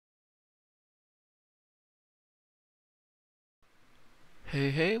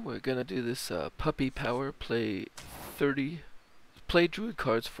Hey, we're gonna do this puppy power play druid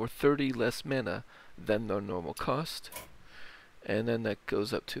cards for 30 less mana than their normal cost, and then that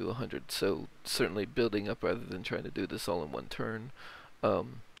goes up to 100. So certainly building up rather than trying to do this all in one turn.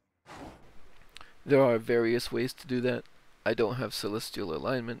 Um, there are various ways to do that. I don't have celestial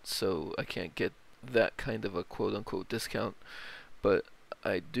alignment, so I can't get that kind of a quote-unquote discount, but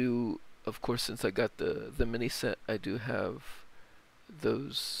I do, of course, since I got the mini set, I do have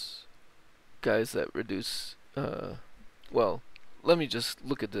those guys that reduce, well, let me just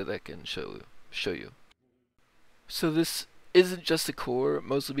look at the deck and show you. So this isn't just a core,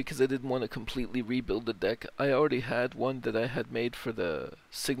 mostly because I didn't want to completely rebuild the deck. I already had one that I had made for the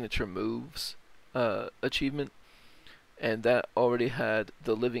signature moves achievement, and that already had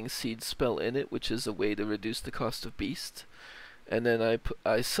the Living Seed spell in it, which is a way to reduce the cost of Beast. And then I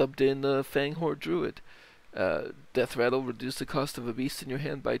subbed in the Fangbound Druid. Death Rattle reduced the cost of a beast in your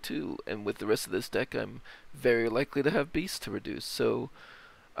hand by 2, and with the rest of this deck I'm very likely to have beasts to reduce. So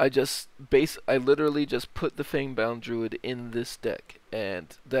I literally just put the Fangbound Druid in this deck,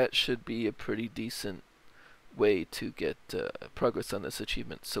 and that should be a pretty decent way to get progress on this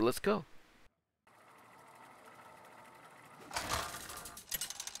achievement. So let's go.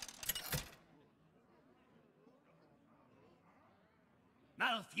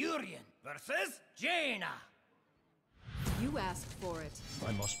 Malfurion versus Jaina. You asked for it.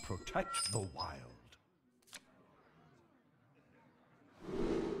 I must protect the wild.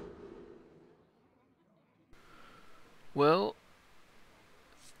 Well,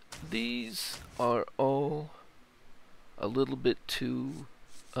 these are all a little bit too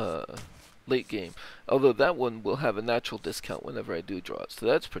late game. Although that one will have a natural discount whenever I do draw it, so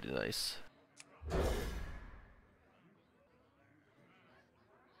that's pretty nice.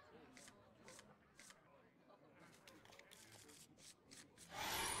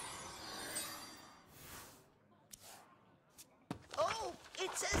 Oh,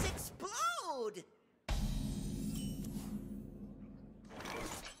 it says explode!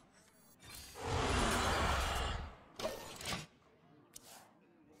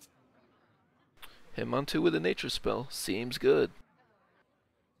 Him on 2 with a nature spell. Seems good.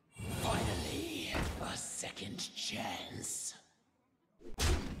 Finally, a second chance.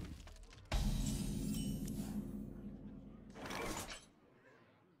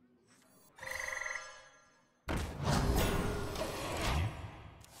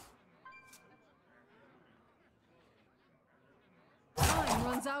 Time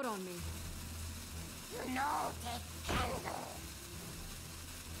runs out on me. No te candle.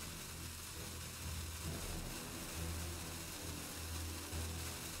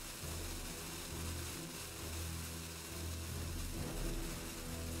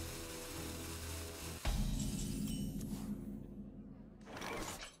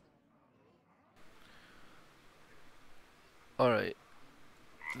 Alright.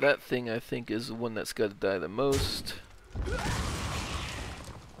 That thing I think is the one that's got to die the most.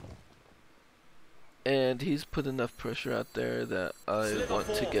 And he's put enough pressure out there that I want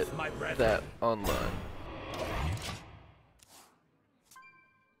to get that online.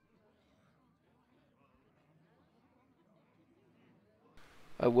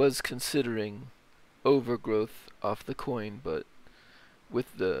 I was considering Overgrowth off the coin, but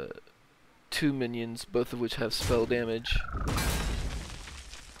with the 2 minions, both of which have spell damage,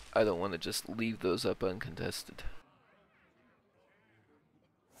 I don't want to just leave those up uncontested.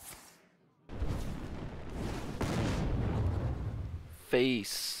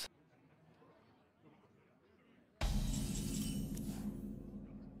 Face.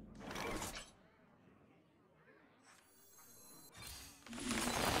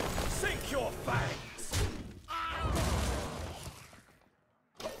 Sink your fangs!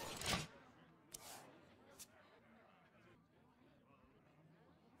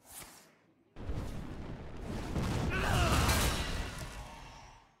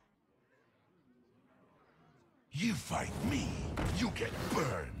 You fight me, you get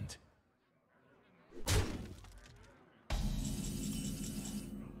burned.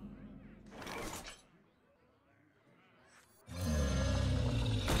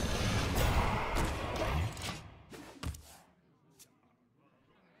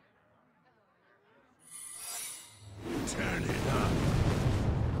 Turn it up.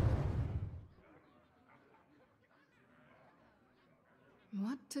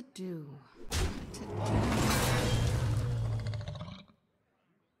 What to do?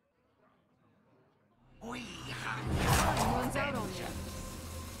 Time runs out on me.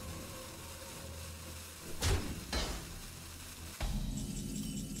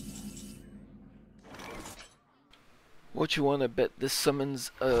 What you want to bet this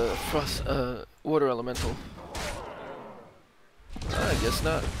summons frost water elemental? I guess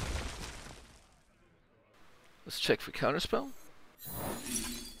not. Let's check for counterspell.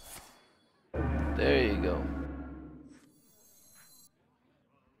 There you go.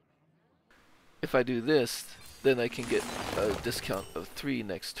 If I do this, then I can get a discount of 3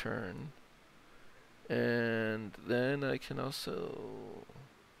 next turn. And then I can also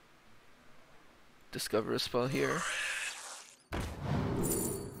discover a spell here.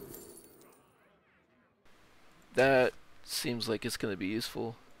 That seems like it's going to be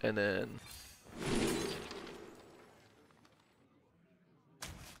useful. And then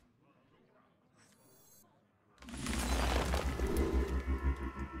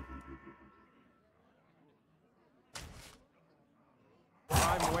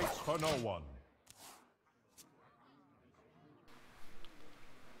Time waits for no one.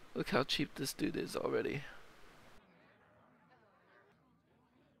 look how cheap this dude is already.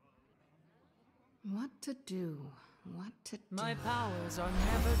 What to do? What to do? My powers are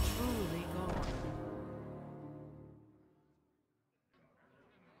never truly gone.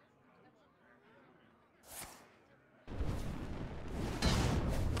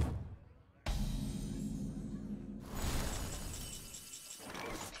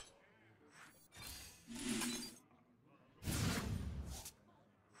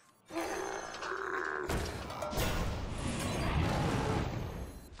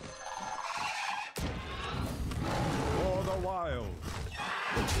 For the wild.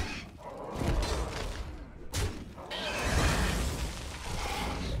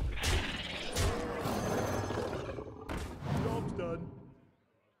 Job's done.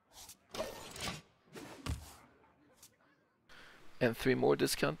 And 3 more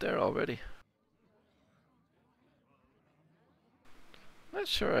discount there already. Not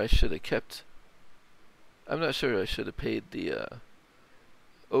sure I should have kept. I'm not sure I should have paid the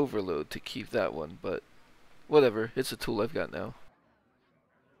overload to keep that one, but whatever. It's a tool I've got now.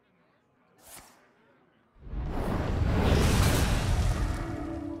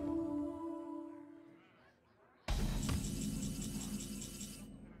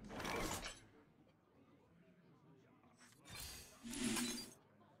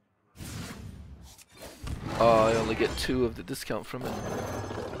 Oh, I only get 2 of the discount from it.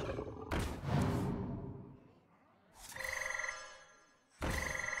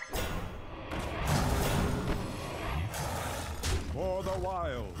 For the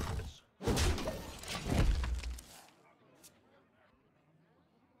wilds.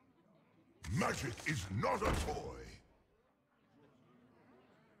 Magic is not a toy.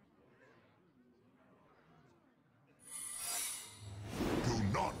 Do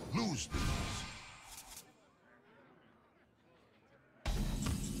not lose these.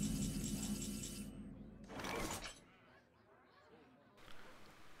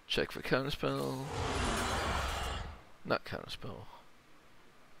 Check for counterspell. Not counterspell.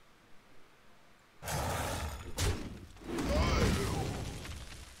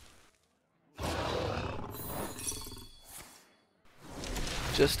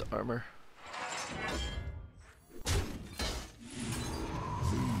 Just armor. These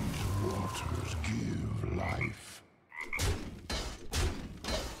waters give life.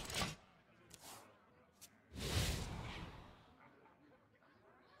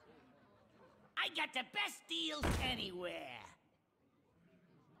 I got the best deals anywhere.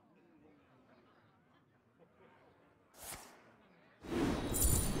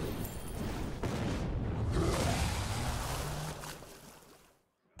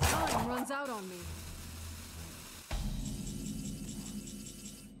 Time runs out on me.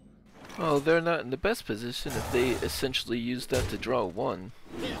 Oh, they're not in the best position if they essentially use that to draw 1.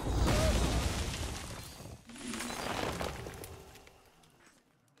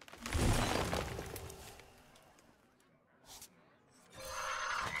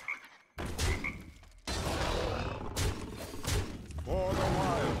 For the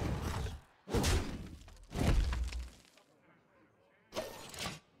wilds.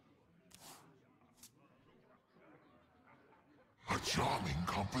 A charming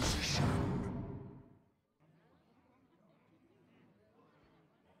composition.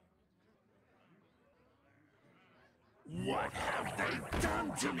 What have they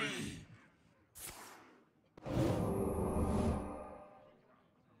done to me?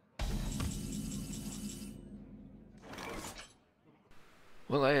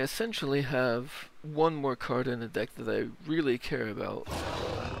 Well, I essentially have 1 more card in the deck that I really care about.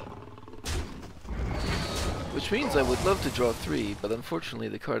 Which means I would love to draw 3, but unfortunately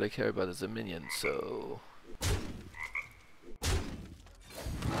the card I care about is a minion, so...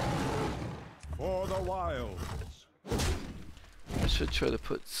 For the wilds. should try to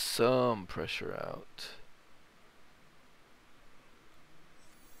put some pressure out.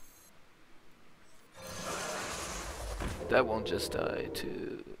 That won't just die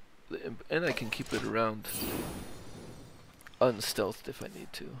to the imp, and I can keep it around unstealthed if I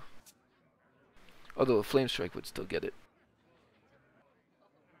need to. Although a flame strike would still get it.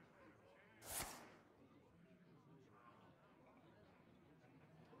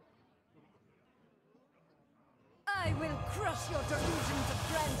 I will crush your delusions of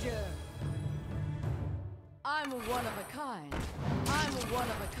grandeur. I'm one of a kind. I'm one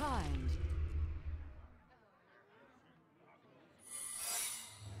of a kind.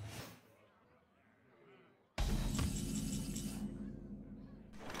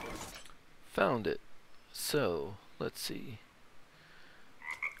 Found it. So, let's see.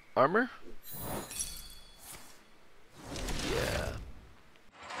 Armor? Yeah.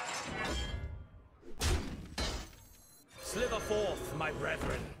 Slither forth, my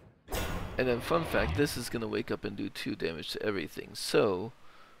brethren. And then fun fact, this is going to wake up and do 2 damage to everything. So,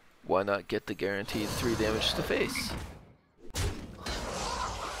 why not get the guaranteed 3 damage to face?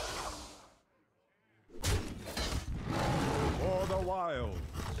 For the wild.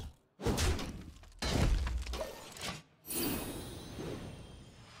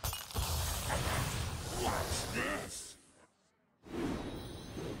 What's this?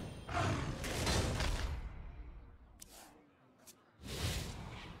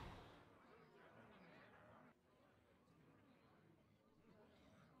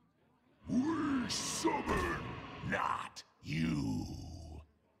 We summon, not you.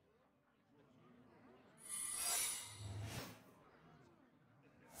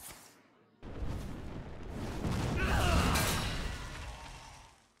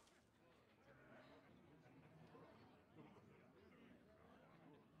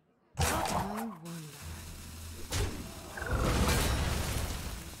 I wonder.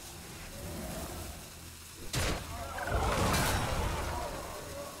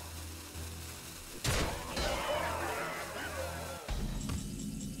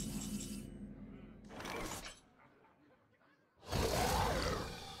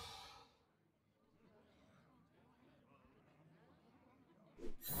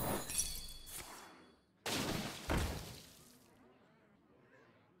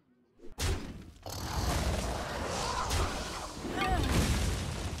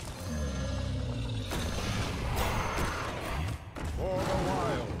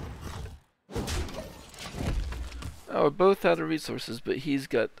 Oh, we're both out of resources, but he's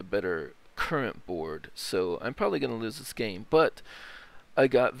got the better current board, so I'm probably going to lose this game. But I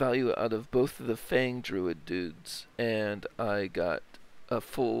got value out of both of the Fang Druid dudes, and I got a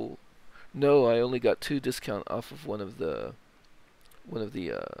full... No, I only got 2 discount off of one of the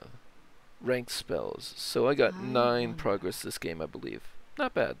ranked spells. So I got 9 progress this game, I believe.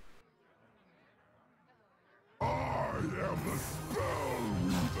 Not bad. I am the spell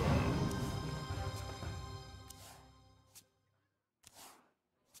reader.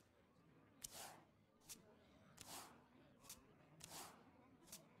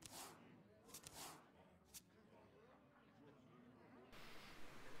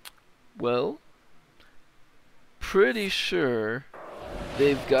 Well, pretty sure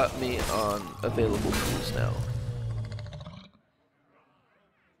they've got me on available tools now.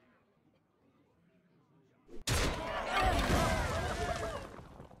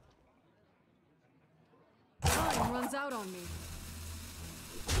 Time runs out on me.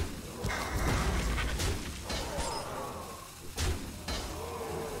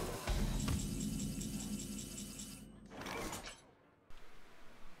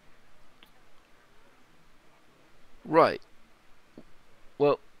 Right.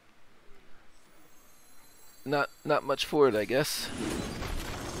 Well, not much for it, I guess.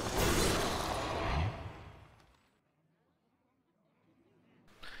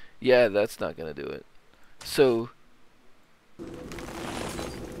 Yeah, that's not gonna do it. So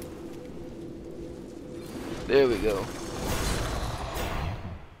there we go.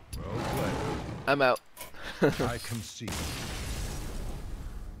 Well played. I'm out. I concede.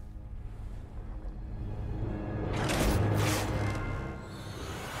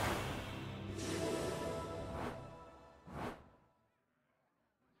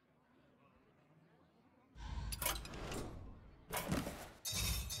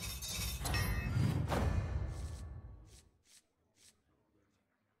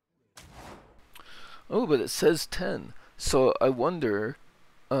 Oh, but it says 10. So I wonder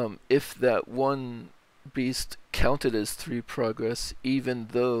if that one beast counted as 3 progress, even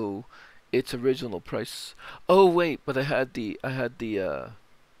though its original price. Oh wait, but I had the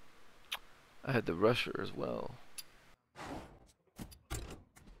Rusher as well.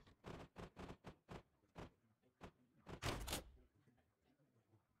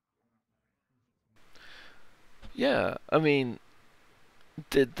 Yeah, I mean,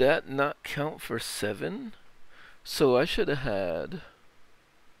 did that not count for 7? So I should have had...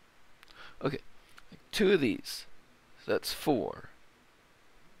 Okay, 2 of these. That's 4.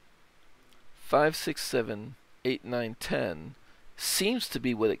 5, 6, 7, 8, 9, 10 seems to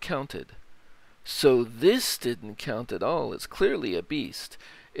be what it counted. So this didn't count at all. It's clearly a beast.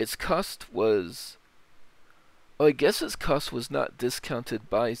 Its cost was... Oh, I guess its cost was not discounted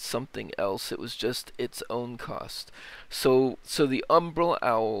by something else. It was just its own cost. So the Umbral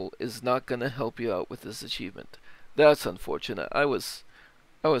Owl is not going to help you out with this achievement. That's unfortunate. I was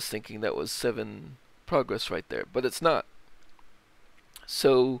thinking that was 7 progress right there, but it's not.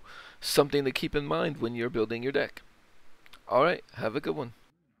 So something to keep in mind when you're building your deck. Alright, have a good one.